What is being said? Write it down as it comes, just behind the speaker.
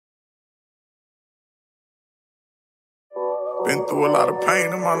Been through a lot of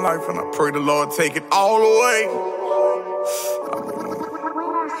pain in my life, and I pray the Lord take it all away.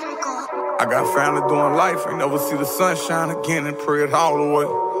 I got family doing life, ain't never see the sunshine again, and pray it all away.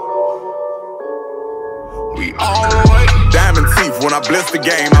 We all away. Diamond teeth when I blessed the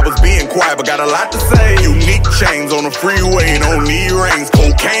game. I was being quiet, but got a lot to say. Unique chains on the freeway, don't need rings.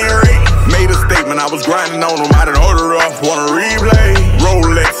 Cocaine rate. Made a statement, I was grinding on them. I done order up, wanna replay.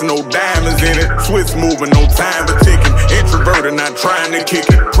 Rolex, no diamonds in it. Swiss moving, no time for ticking. Introverted, not trying to kick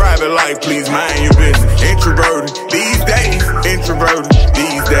it. Private life, please mind your business. Introverted these days. Introverted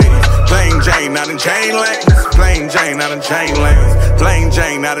these days. Plain Jane, not in chain lanes. Plain Jane, not in chain lanes. Plain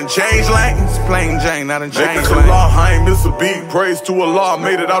Jane, not in change lanes. Plain Jane, not in change lanes. I ain't miss a beat. Praise to Allah,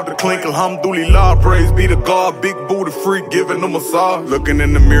 made it out the clink. Alhamdulillah, praise be to God. Big booty freak, giving them a massage. Looking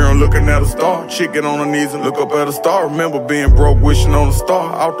in the mirror and looking at a star. Chicken on her knees and look up at a star. Remember being broke, wishing on a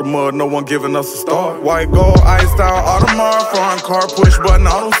star. Out the mud, no one giving us a star. White gold, ice style, Audemars. Foreign car, push button,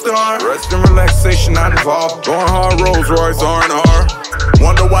 auto start. Rest and relaxation, not involved. Going hard, Rolls Royce, R&R.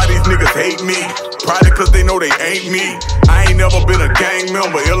 Wonder why these niggas hate me. Probably cause they know they ain't me. I ain't never been a gang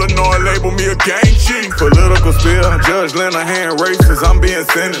member. Illinois label me a gang chief. Political spill, Judge Lenahan racist. I'm being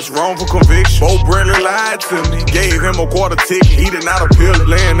sentenced, wrongful conviction. Bo Bradley lied to me. Gave him a quarter ticket, he did not appeal it.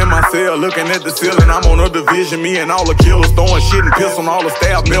 Laying in my cell, looking at the ceiling. I'm on a division, me and all the killers. Throwing shit and piss on all the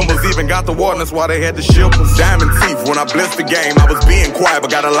staff members. Even got the warden, that's why they had to ship us. Diamond teeth when I blessed the game. I was being quiet, but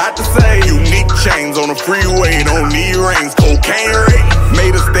got a lot to say. Unique chains on the freeway, don't need rings. Cocaine rate.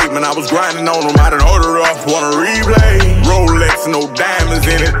 Made a statement, I was grinding on them. I done order up, wanna replay. Rolex, no diamonds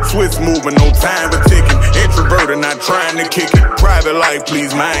in it. Swiss moving, no time for ticking. Introverted, not trying to kick it. Private life,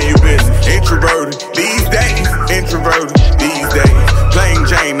 please mind your business. Introverted these days. Introverted these days. Plain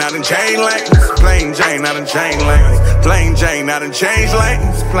Jane, not in chain lanes. Plain Jane, not in chain lanes. Plain Jane, not in change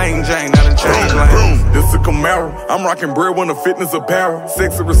lanes. Plain Jane, not in change lanes. This a Camaro. I'm rocking bread when the fitness apparel.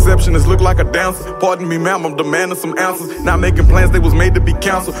 Sexy receptionist look like a dancer. Pardon me, ma'am, I'm demanding some answers. Not making plans, they was made to be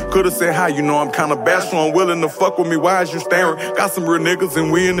canceled. Could've said hi, you know I'm kinda bashful. Unwilling to fuck with me, why is you staring? Got some real niggas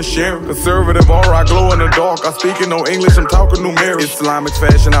and we in the sharing. Conservative aura, I glow in the dark. I speak in no English, I'm talking numeric. Islamic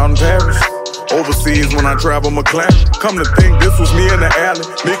fashion out in Paris. Overseas when I travel McLaren. Come to think this was me in the alley.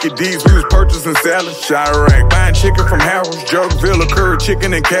 Mickey D's, we was purchasing salad. Chirac, buying chicken from Harrods. Jerkville, curd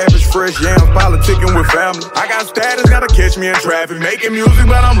chicken and cabbage. Fresh yams, politicking with family. I got status, gotta catch me in traffic. Making music,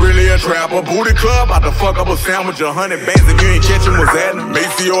 but I'm really a trapper. Booty club, about to fuck up a sandwich. 100 bands if you ain't catching what's happening.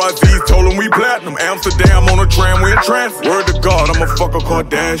 Maceo Aziz told him we platinum. Amsterdam on a tram, we in transit. Word to God, I'ma fuck a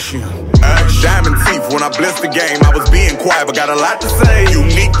Kardashian. Diamond teeth when I blessed the game. I was being quiet, but got a lot to say.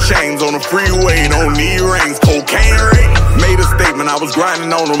 Unique chains on the freeway, don't need rings. Cocaine rate. Made a statement, I was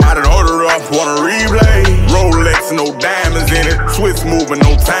grinding on them. I done order up, wanna replay. Rolex, no diamonds in it. Swiss moving,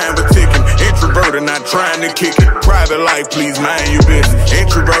 no time for ticking. Introverted, not trying to kick it. Private life, please mind your business.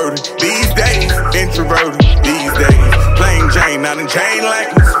 Introverted these days. Introverted these days. Plain Jane, not in chain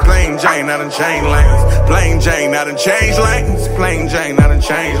lanes. Plain Jane, not in chain lanes. Plain Jane, not in change lanes. Plain Jane, not in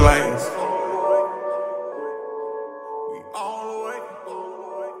change lanes.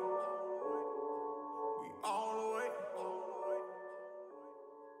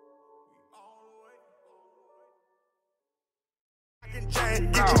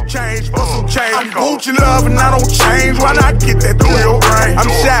 Get you change for some change. I'm Gucci love and I don't change. Why not get that through your brain? I'm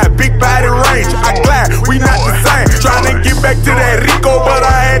shy, big body range. I glide, we not the same. Trying to get back to that Rico, but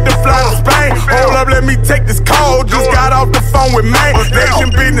I had to fly to Spain. Hold up, let me take this call. Just got off the phone with man.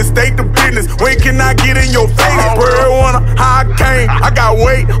 Nation business, state the business. When can I get in your face? World wanna how I came. I got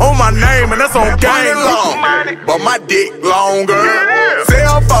weight on my name and that's on game. Long, but my dick longer.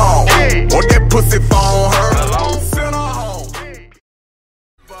 Cell phone, want that pussy phone her.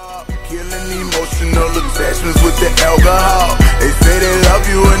 Killing emotional attachments with the alcohol. They say they love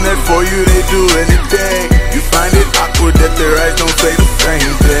you and that for you they do anything. You find it awkward that their eyes don't say the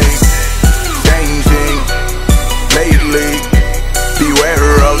same thing. Changing lately.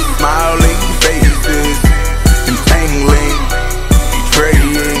 Beware of smiling faces. Entangling,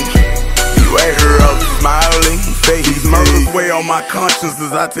 betraying. Beware of smiling faces. These murders weigh on my conscience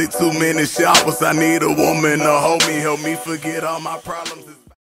as I take too many showers. I need a woman to hold me, help me forget all my problems.